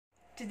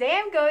Today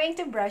I'm going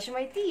to brush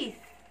my teeth.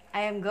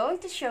 I am going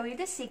to show you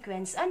the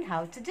sequence on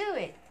how to do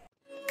it.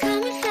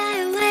 Come and fly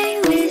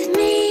away with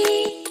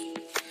me.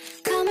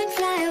 Come and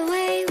fly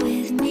away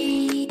with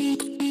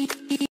me.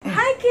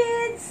 Hi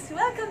kids!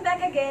 Welcome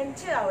back again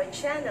to our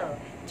channel.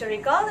 To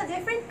recall the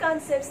different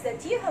concepts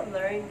that you have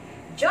learned,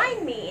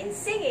 join me in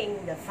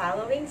singing the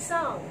following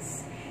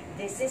songs.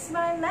 This is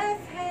my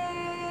left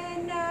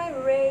hand, I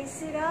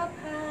raise it up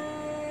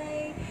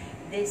high.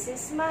 This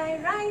is my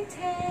right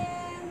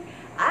hand,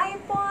 I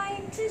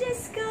point to the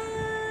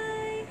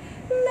sky.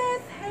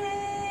 Left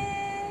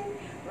hand,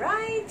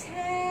 right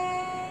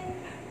hand,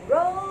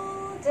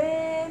 roll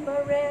them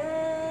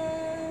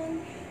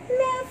around.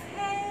 Left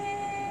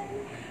hand,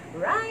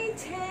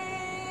 right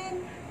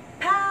hand,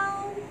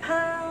 pound,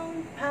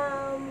 pound,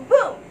 pound,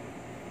 boom!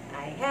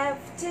 I have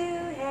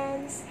two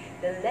hands,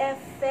 the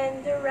left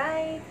and the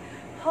right.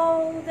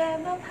 Hold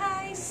them up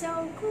high,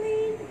 so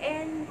clean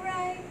and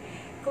bright.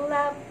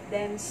 Clap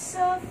them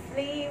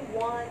softly,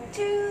 1,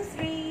 2,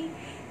 3.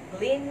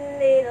 Clean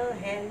little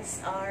hands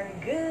are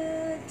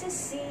good to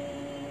see.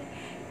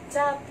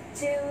 Top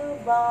to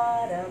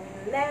bottom,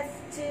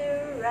 left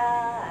to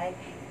right.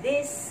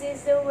 This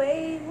is the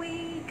way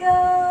we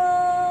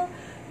go.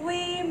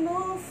 We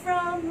move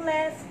from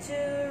left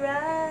to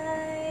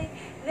right.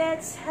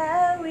 That's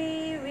how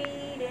we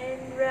read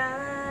and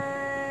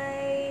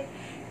write.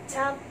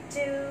 Top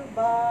to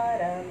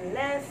bottom,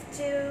 left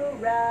to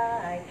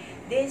right.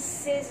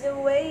 This is the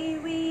way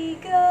we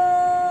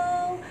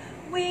go.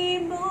 We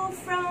move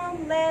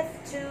from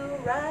left to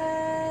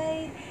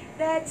right.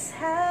 That's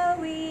how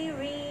we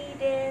read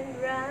and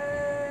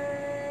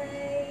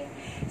write.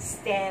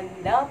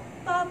 Stand up,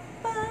 up,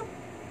 up.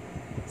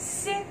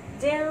 Sit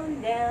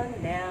down, down,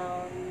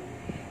 down.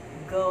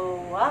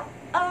 Go up,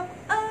 up,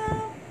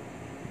 up.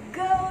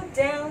 Go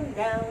down,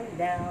 down,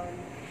 down.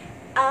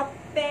 Up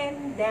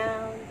and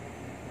down,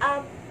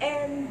 up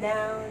and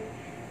down.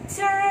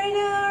 Turn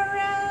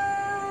around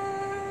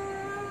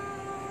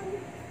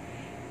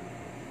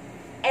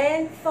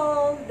and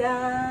fall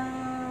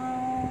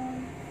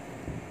down.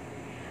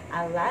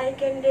 I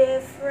like and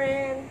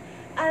different,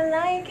 I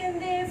like and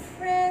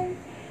different.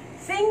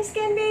 Things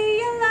can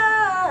be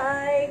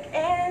alike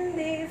and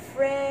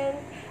different.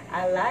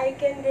 I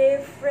like and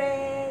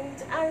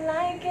different, I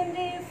like and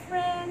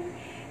different.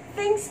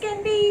 Things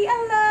can be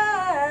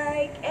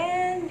alike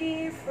and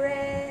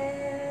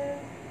different.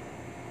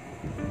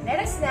 Let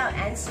us now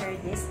answer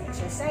these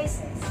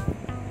exercises.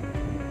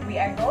 We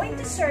are going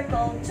to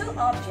circle two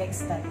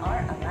objects that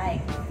are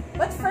alike.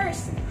 But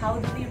first, how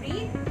do we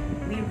read?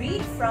 We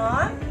read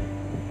from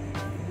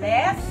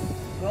left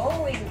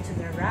going to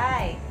the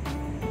right.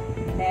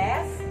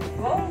 Left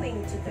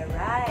going to the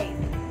right.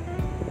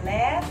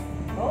 Left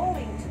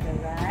going to the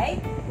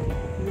right.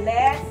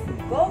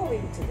 Left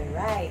going to the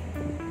right.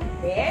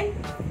 Then,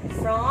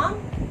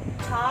 from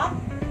top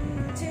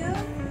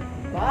to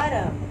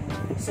bottom.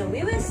 So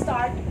we will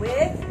start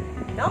with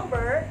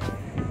number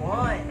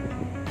 1.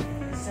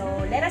 So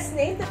let us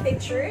name the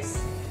pictures.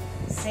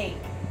 Say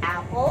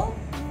apple,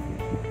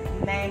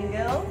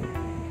 mango,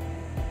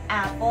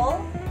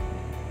 apple,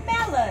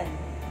 melon.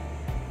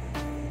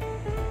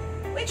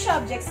 Which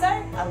objects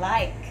are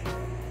alike?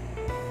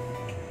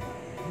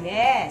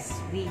 Yes,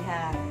 we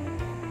have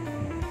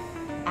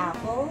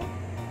apple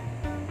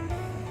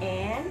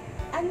and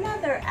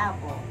another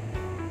apple.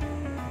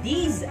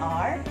 These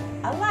are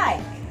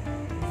alike.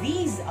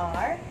 These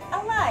are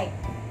alike.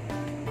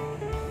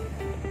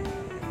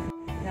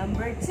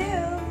 Number 2,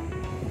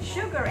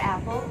 sugar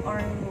apple,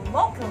 or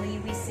locally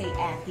we say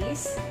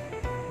atis,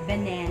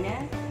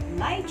 banana,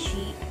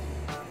 lychee,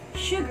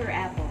 sugar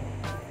apple.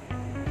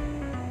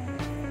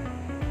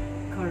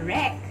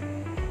 Correct.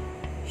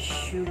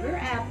 Sugar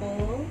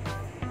apple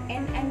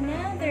and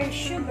another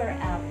sugar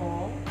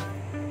apple.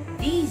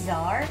 These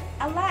are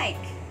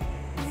alike.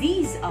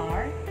 These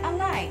are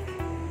alike.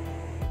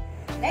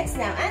 Let's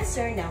now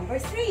answer number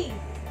 3.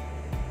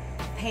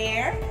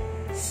 Pear,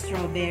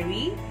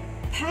 strawberry,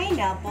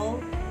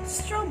 pineapple,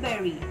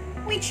 strawberry.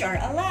 Which are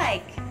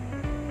alike?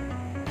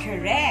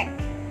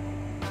 Correct.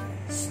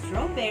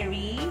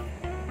 Strawberry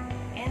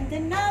and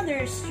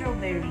another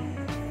strawberry.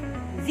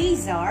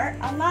 These are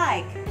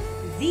alike.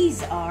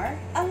 These are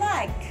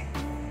alike.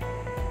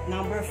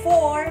 Number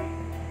 4.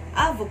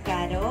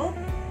 Avocado,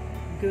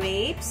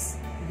 grapes,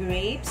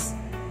 grapes,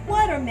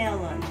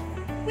 watermelon.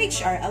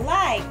 Which are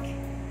alike?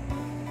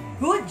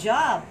 Good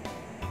job!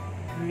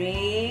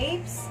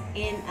 Grapes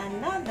and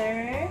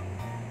another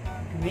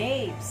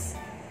grapes.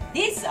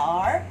 These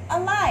are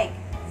alike.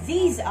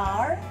 These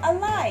are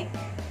alike.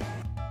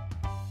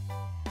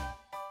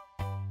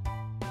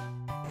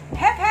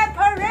 Hep hep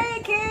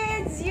hooray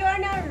kids! You are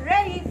now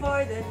ready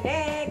for the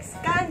next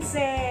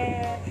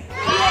concept.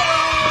 Yay!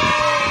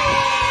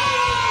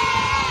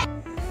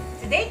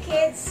 Today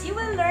kids, you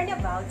will learn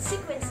about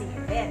sequencing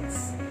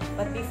events.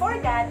 But before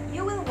that,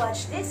 you will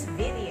watch this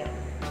video.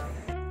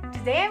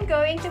 Today I'm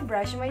going to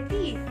brush my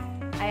teeth.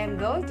 I am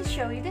going to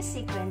show you the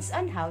sequence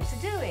on how to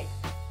do it.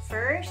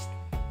 First,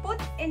 put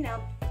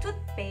enough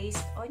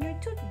toothpaste on your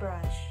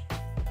toothbrush.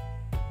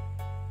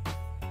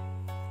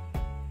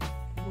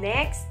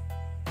 Next,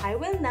 I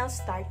will now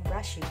start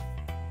brushing.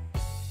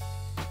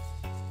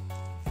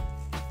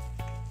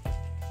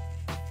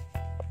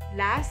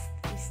 Last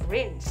is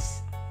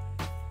rinse.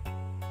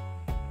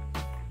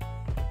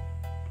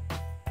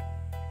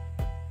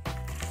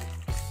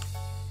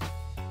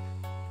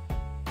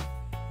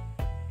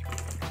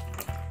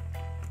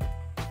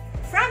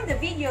 From the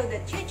video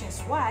that you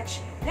just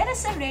watched, let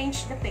us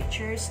arrange the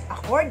pictures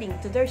according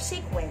to their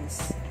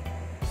sequence.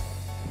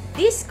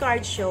 This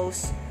card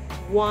shows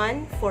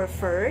 1 for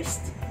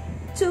first,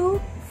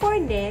 2 for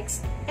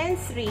next, and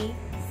 3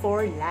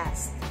 for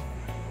last.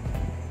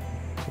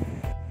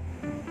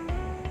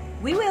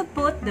 We will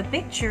put the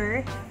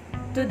picture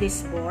to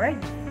this board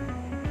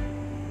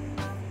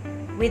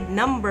with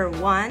number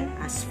 1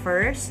 as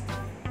first,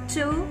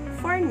 2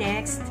 for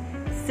next,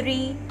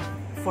 3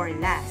 for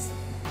last.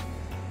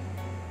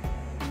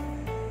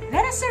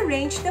 Let us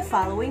arrange the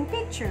following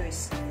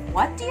pictures.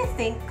 What do you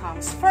think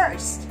comes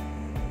first?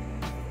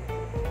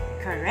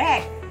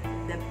 Correct!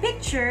 The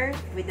picture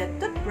with the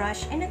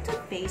toothbrush and the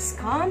toothpaste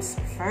comes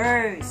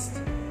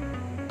first.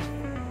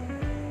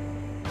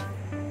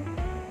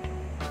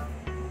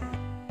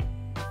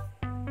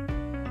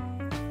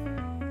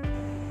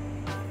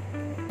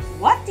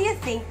 What do you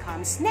think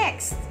comes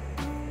next?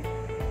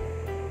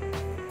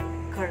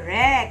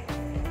 Correct!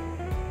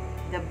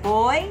 The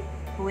boy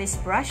who is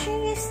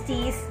brushing his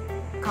teeth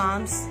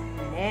comes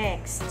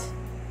next.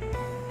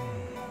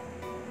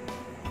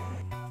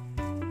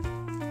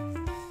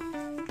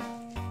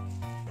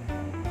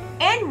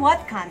 And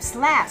what comes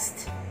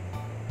last?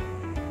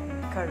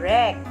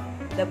 Correct.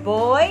 The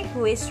boy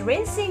who is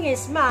rinsing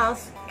his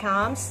mouth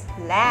comes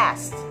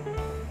last.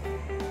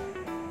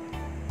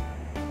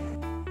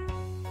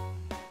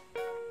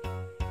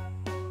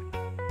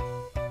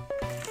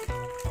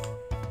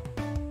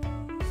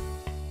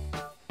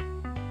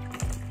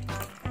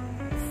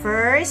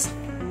 First,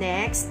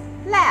 next,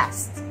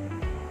 last.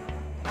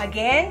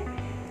 Again,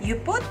 you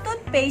put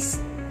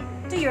toothpaste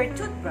to your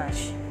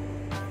toothbrush.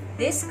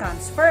 This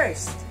comes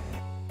first.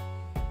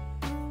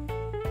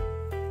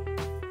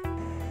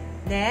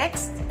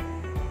 Next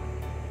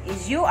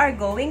is you are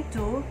going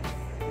to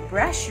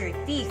brush your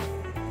teeth.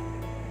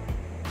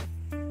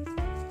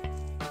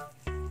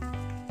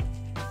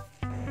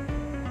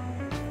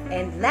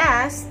 And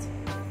last,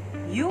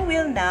 you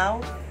will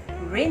now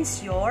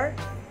rinse your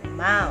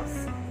mouth.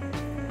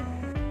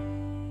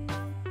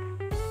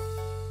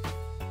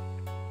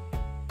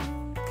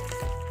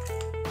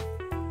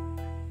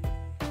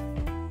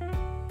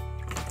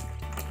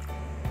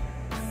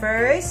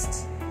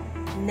 First,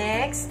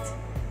 next,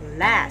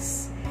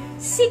 last.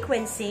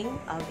 Sequencing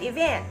of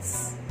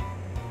events.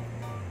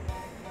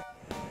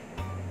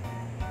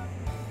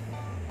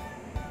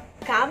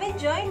 Come and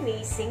join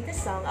me sing the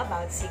song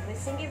about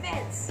sequencing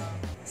events.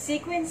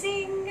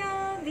 Sequencing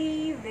of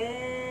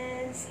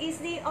events is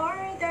the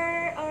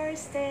order or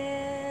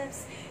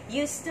steps.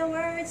 Use the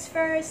words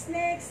first,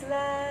 next,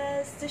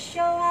 last to show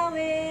how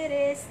it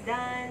is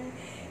done.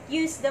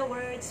 Use the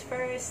words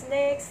first,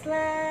 next,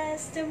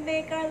 last to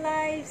make our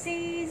lives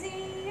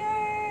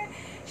easier.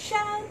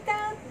 Shout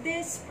out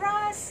this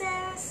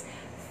process,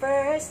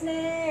 first,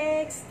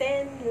 next,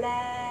 and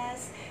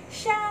last.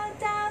 Shout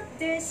out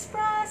this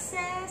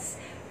process,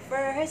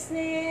 first,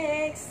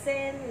 next,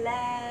 and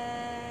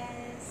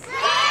last.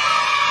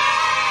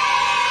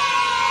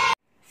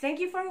 Thank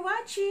you for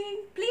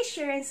watching. Please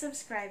share and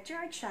subscribe to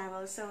our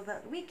channel so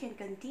that we can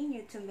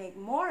continue to make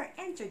more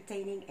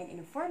entertaining and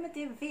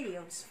informative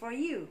videos for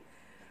you.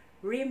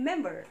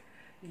 Remember,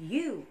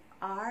 you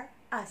are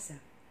awesome.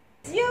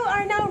 You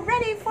are now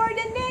ready for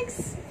the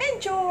next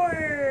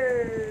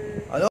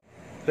venture. Ano?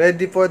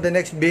 Ready for the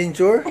next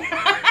venture?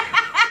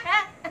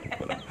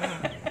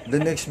 The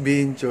next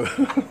venture.